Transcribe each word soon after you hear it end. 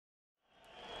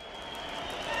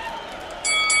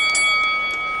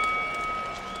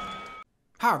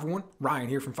Hi everyone, Ryan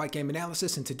here from Fight Game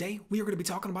Analysis, and today we are going to be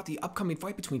talking about the upcoming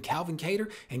fight between Calvin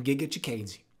Kattar and Giga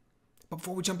Chikadze. But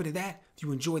before we jump into that, if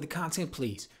you enjoy the content,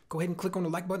 please go ahead and click on the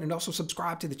like button and also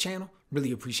subscribe to the channel.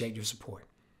 Really appreciate your support.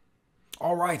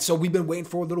 Alright, so we've been waiting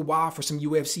for a little while for some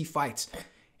UFC fights,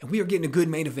 and we are getting a good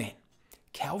main event.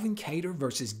 Calvin Kattar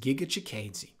versus Giga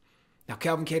Chikadze. Now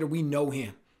Calvin Kattar, we know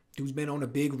him. Dude's been on a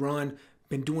big run,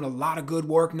 been doing a lot of good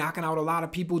work, knocking out a lot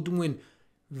of people, doing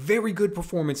very good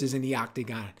performances in the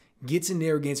octagon. Gets in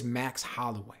there against Max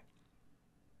Holloway.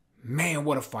 Man,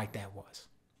 what a fight that was.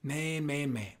 Man.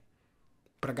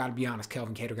 But I got to be honest,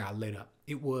 Calvin Kattar got lit up.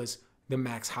 It was the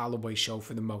Max Holloway show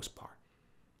for the most part.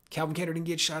 Calvin Kattar didn't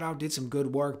get shut out, did some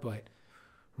good work, but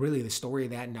really the story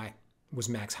of that night was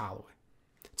Max Holloway.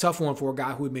 Tough one for a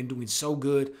guy who had been doing so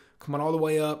good, coming all the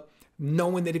way up,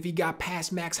 knowing that if he got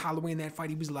past Max Holloway in that fight,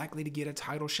 he was likely to get a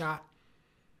title shot.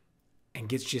 And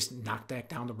gets just knocked back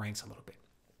down the ranks a little bit.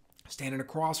 Standing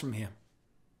across from him,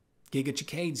 Giga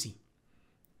Chikadze.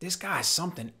 This guy's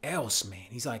something else, man.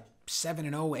 He's like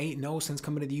 7-0, 8-0 since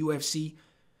coming to the UFC.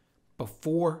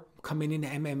 Before coming into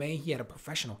MMA, he had a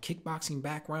professional kickboxing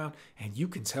background, and you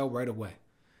can tell right away.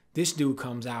 This dude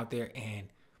comes out there, and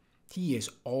he is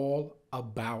all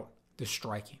about the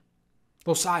striking.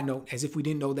 Well, side note, as if we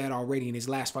didn't know that already, in his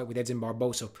last fight with Edson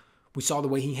Barbosa, we saw the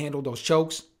way he handled those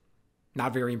chokes.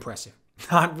 Not very impressive.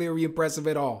 Not very impressive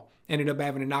at all. Ended up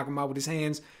having to knock him out with his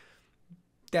hands.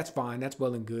 That's fine. That's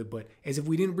well and good. But as if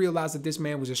we didn't realize that this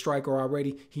man was a striker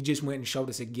already, he just went and showed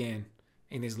us again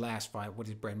in his last fight what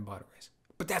his bread and butter is.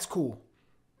 But that's cool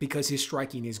because his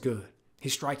striking is good.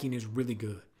 His striking is really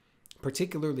good,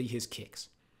 particularly his kicks.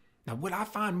 Now, what I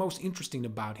find most interesting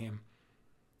about him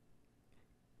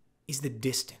is the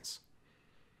distance.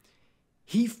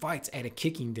 He fights at a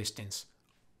kicking distance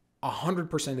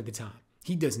 100% of the time.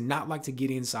 He does not like to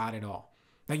get inside at all.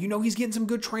 Now, you know he's getting some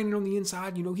good training on the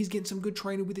inside. You know he's getting some good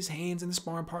training with his hands and the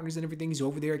sparring partners and everything. He's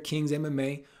over there at King's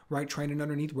MMA, right, training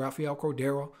underneath Rafael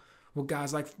Cordero with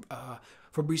guys like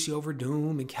Fabricio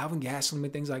Verdum and Calvin Gastelum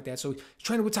and things like that. So he's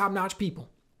training with top-notch people.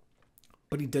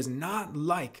 But he does not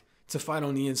like to fight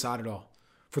on the inside at all.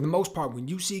 For the most part, when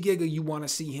you see Giga, you want to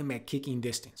see him at kicking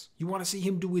distance. You want to see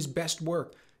him do his best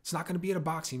work. It's not going to be at a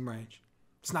boxing range.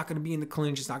 It's not going to be in the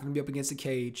clinch. It's not going to be up against the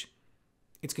cage.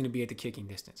 It's going to be at the kicking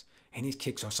distance. And his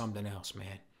kicks are something else,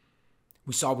 man.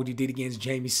 We saw what he did against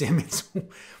Jamie Simmons.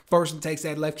 First one takes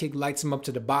that left kick, lights him up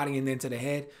to the body and then to the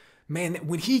head. Man,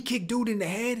 when he kicked dude in the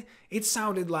head, it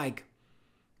sounded like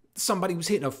somebody was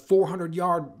hitting a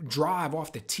 400-yard drive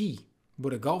off the tee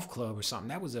with a golf club or something.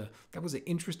 That was an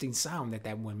interesting sound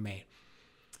that one made.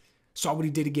 Saw what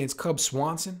he did against Cub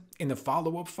Swanson in the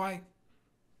follow-up fight.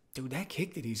 Dude, that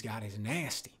kick that he's got is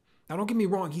nasty. Now, don't get me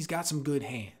wrong. He's got some good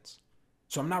hands.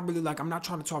 So I'm not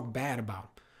trying to talk bad about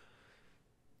him.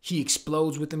 He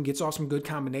explodes with them, gets off some good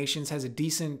combinations, has a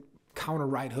decent counter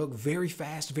right hook, very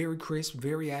fast, very crisp,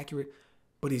 very accurate.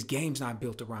 But his game's not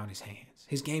built around his hands.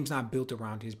 His game's not built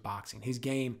around his boxing. His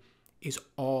game is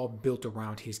all built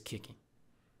around his kicking.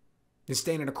 Then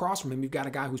standing across from him, you've got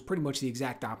a guy who's pretty much the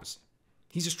exact opposite.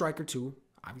 He's a striker too,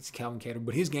 obviously Calvin Kattar,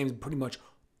 but his game is pretty much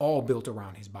all built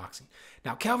around his boxing.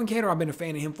 Now, Calvin Kattar, I've been a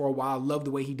fan of him for a while. Love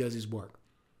the way he does his work.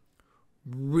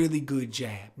 Really good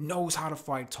jab. Knows how to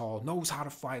fight tall. Knows how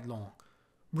to fight long.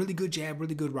 Really good jab.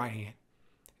 Really good right hand.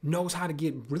 Knows how to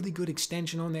get really good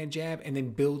extension on that jab and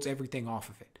then builds everything off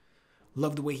of it.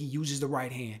 Love the way he uses the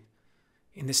right hand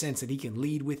in the sense that he can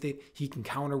lead with it. He can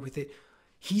counter with it.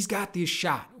 He's got this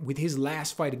shot with his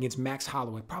last fight against Max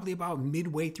Holloway, probably about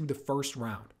midway through the first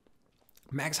round.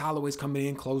 Max Holloway's coming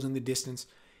in, closing the distance,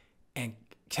 and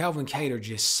Calvin Kattar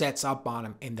just sets up on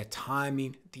him, and the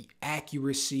timing, the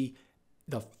accuracy,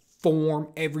 the form,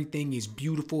 everything is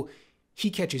beautiful. He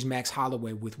catches Max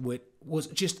Holloway with what was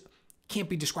just can't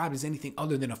be described as anything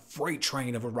other than a freight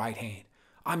train of a right hand.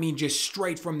 I mean, just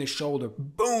straight from the shoulder.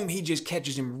 Boom, he just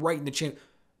catches him right in the chin.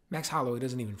 Max Holloway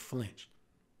doesn't even flinch.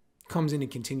 Comes in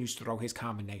and continues to throw his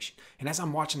combination. And as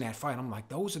I'm watching that fight, I'm like,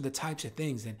 those are the types of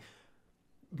things that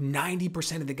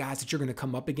 90% of the guys that you're going to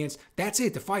come up against, that's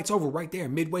it. The fight's over right there,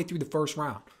 midway through the first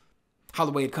round.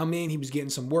 Holloway had come in, he was getting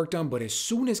some work done, but as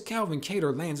soon as Calvin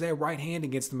Kattar lands that right hand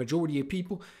against the majority of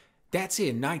people, that's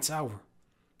it, night's over.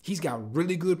 He's got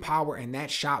really good power, and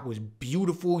that shot was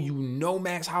beautiful. You know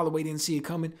Max Holloway didn't see it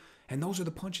coming, and those are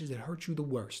the punches that hurt you the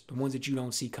worst, the ones that you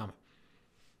don't see coming.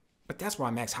 But that's why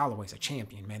Max Holloway's a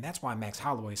champion, man. That's why Max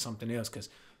Holloway is something else, because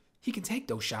he can take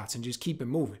those shots and just keep it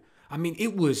moving. I mean,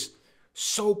 it was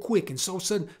so quick and so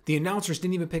sudden, the announcers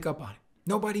didn't even pick up on it.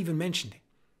 Nobody even mentioned it.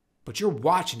 But you're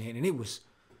watching it, and it was,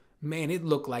 man, it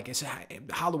looked like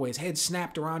Holloway's head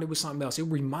snapped around. It was something else. It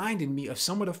reminded me of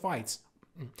some of the fights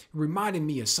It reminded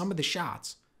me of some of the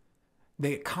shots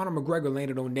that Conor McGregor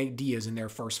landed on Nate Diaz in their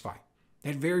first fight.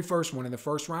 That very first one in the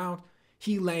first round,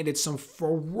 he landed some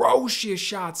ferocious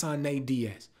shots on Nate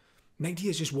Diaz. Nate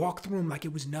Diaz just walked through him like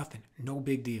it was nothing. No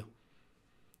big deal.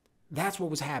 That's what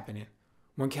was happening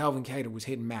when Calvin Kattar was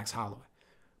hitting Max Holloway.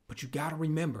 But you got to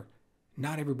remember,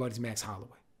 not everybody's Max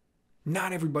Holloway.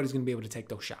 Not everybody's going to be able to take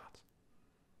those shots.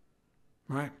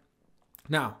 Right?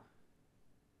 Now,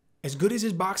 as good as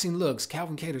his boxing looks,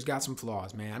 Calvin Kattar's got some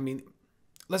flaws, man. I mean,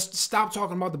 let's stop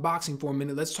talking about the boxing for a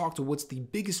minute. Let's talk to what's the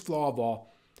biggest flaw of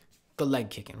all, the leg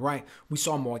kicking, right? We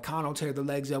saw Moicano tear the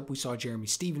legs up. We saw Jeremy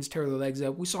Stephens tear the legs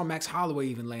up. We saw Max Holloway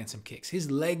even land some kicks.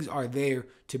 His legs are there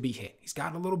to be hit. He's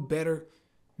gotten a little better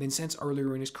than since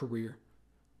earlier in his career.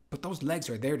 But those legs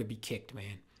are there to be kicked,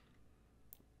 man.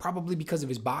 Probably because of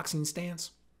his boxing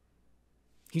stance.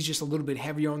 He's just a little bit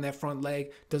heavier on that front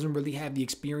leg. Doesn't really have the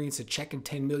experience of checking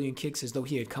 10 million kicks as though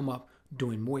he had come up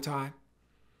doing Muay Thai.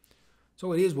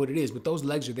 So it is what it is, but those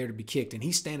legs are there to be kicked. And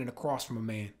he's standing across from a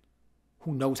man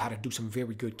who knows how to do some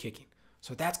very good kicking.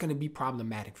 So that's going to be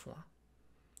problematic for him.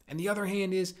 And the other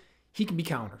hand is, he can be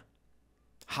countered.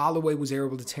 Holloway was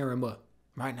able to tear him up.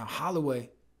 Right now, Holloway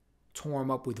tore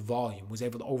him up with volume, was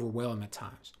able to overwhelm him at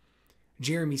times.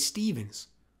 Jeremy Stephens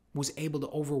was able to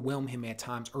overwhelm him at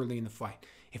times early in the fight.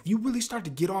 If you really start to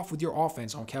get off with your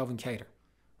offense on Calvin Kattar,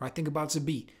 right? Think about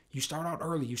Zabit. You start out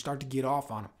early, you start to get off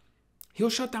on him. He'll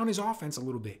shut down his offense a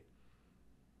little bit.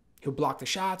 He'll block the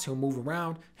shots, he'll move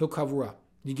around, he'll cover up.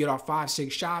 You get off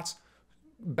 5-6 shots,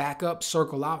 back up,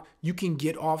 circle out. You can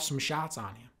get off some shots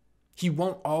on him. He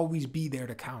won't always be there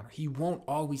to counter. He won't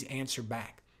always answer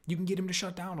back. You can get him to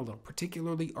shut down a little,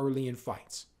 particularly early in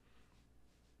fights.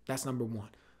 That's number one.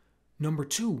 Number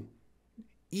two,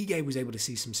 Ige was able to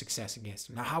see some success against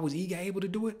him. Now, how was Ige able to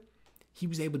do it? He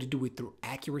was able to do it through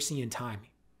accuracy and timing.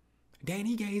 Dan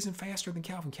Ige isn't faster than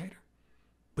Calvin Kattar,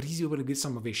 but he's able to get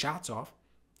some of his shots off.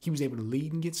 He was able to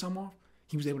lead and get some off.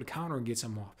 He was able to counter and get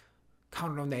some off.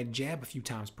 Countered on that jab a few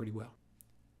times pretty well.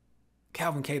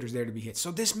 Calvin Kattar's there to be hit.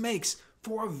 So this makes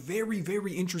for a very,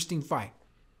 very interesting fight,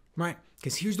 right?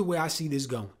 Because here's the way I see this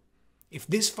going. If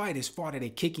this fight is fought at a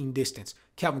kicking distance,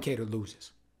 Calvin Kattar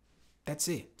loses. That's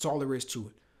it. That's all there is to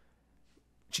it.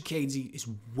 Chikadze is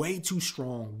way too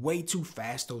strong, way too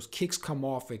fast. Those kicks come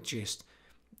off at just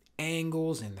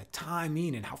angles and the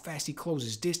timing and how fast he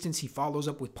closes distance. He follows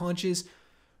up with punches.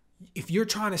 If you're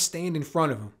trying to stand in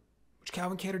front of him, which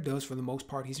Calvin Kattar does for the most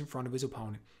part, he's in front of his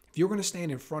opponent. If you're going to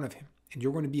stand in front of him and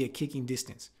you're going to be at kicking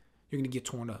distance, you're going to get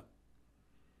torn up.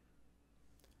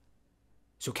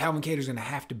 So Calvin Kattar's going to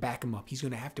have to back him up. He's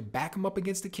going to have to back him up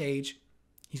against the cage.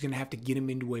 He's going to have to get him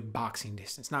into a boxing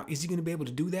distance. Now, is he going to be able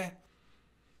to do that?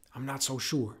 I'm not so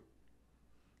sure.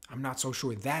 I'm not so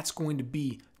sure. That's going to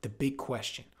be the big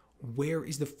question. Where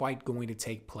is the fight going to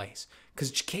take place?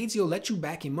 Because Chikadze will let you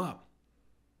back him up.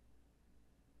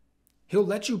 He'll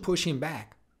let you push him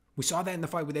back. We saw that in the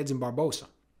fight with Edson Barbosa.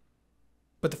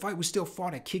 But the fight was still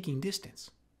fought at kicking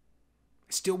distance.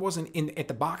 It still wasn't at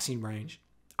the boxing range.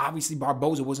 Obviously,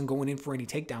 Barbosa wasn't going in for any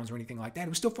takedowns or anything like that. It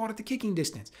was still fought at the kicking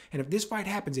distance. And if this fight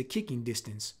happens at kicking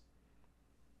distance,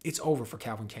 it's over for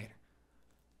Calvin Kattar.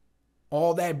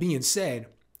 All that being said,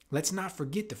 let's not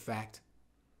forget the fact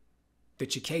that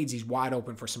Chikadze's wide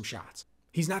open for some shots.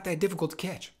 He's not that difficult to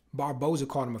catch. Barbosa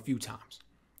caught him a few times.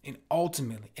 And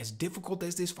ultimately, as difficult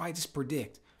as this fight is to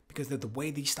predict, because of the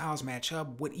way these styles match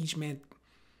up, what each man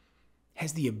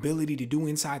has the ability to do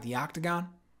inside the octagon,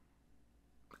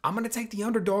 I'm going to take the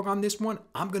underdog on this one.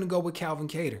 I'm going to go with Calvin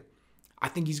Kattar. I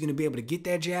think he's going to be able to get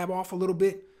that jab off a little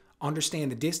bit,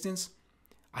 understand the distance.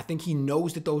 I think he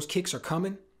knows that those kicks are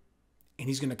coming, and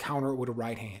he's going to counter it with a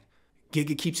right hand.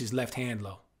 Giga keeps his left hand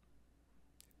low.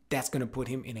 That's going to put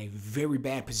him in a very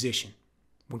bad position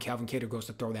when Calvin Kattar goes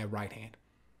to throw that right hand.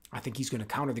 I think he's going to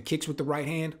counter the kicks with the right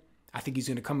hand. I think he's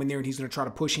going to come in there and he's going to try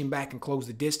to push him back and close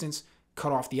the distance,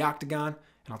 cut off the octagon.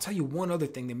 And I'll tell you one other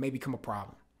thing that may become a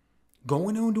problem.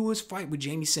 Going into his fight with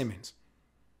Jamie Simmons,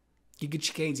 Giga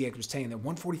Chikadze was saying that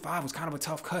 145 was kind of a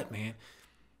tough cut, man.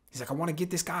 He's like, I want to get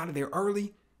this guy out of there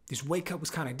early. This weight cut was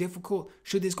kind of difficult.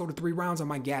 Should this go to 3 rounds, I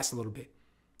might gas a little bit.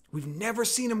 We've never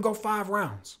seen him go 5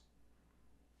 rounds.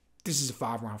 This is a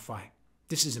 5-round fight.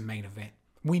 This is a main event.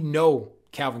 We know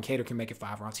Calvin Kattar can make it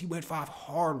 5 rounds. He went 5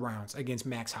 hard rounds against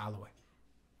Max Holloway.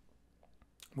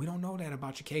 We don't know that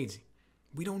about Chikadze.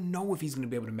 We don't know if he's going to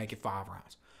be able to make it 5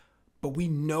 rounds. But we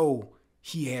know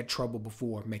he had trouble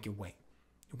before making weight.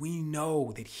 We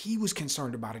know that he was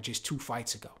concerned about it just 2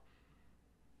 fights ago.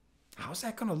 How's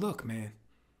that going to look, man?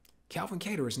 Calvin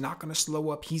Kattar is not going to slow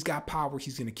up. He's got power.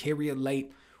 He's going to carry it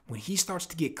late. When he starts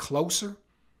to get closer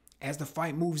As the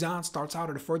fight moves on, starts out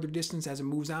at a further distance, as it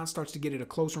moves on, starts to get at a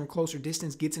closer and closer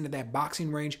distance, gets into that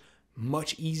boxing range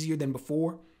much easier than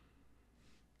before.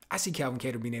 I see Calvin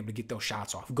Kattar being able to get those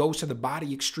shots off. Goes to the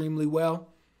body extremely well.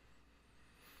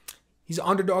 He's an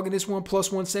underdog in this one, plus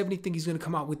 170. Think he's going to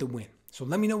come out with the win. So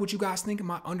let me know what you guys think.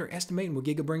 Am I underestimating what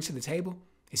Giga brings to the table?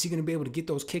 Is he going to be able to get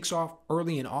those kicks off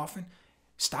early and often?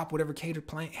 Stop whatever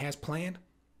Kattar has planned?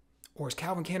 Or is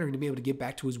Calvin Kattar going to be able to get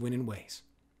back to his winning ways?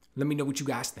 Let me know what you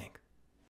guys think.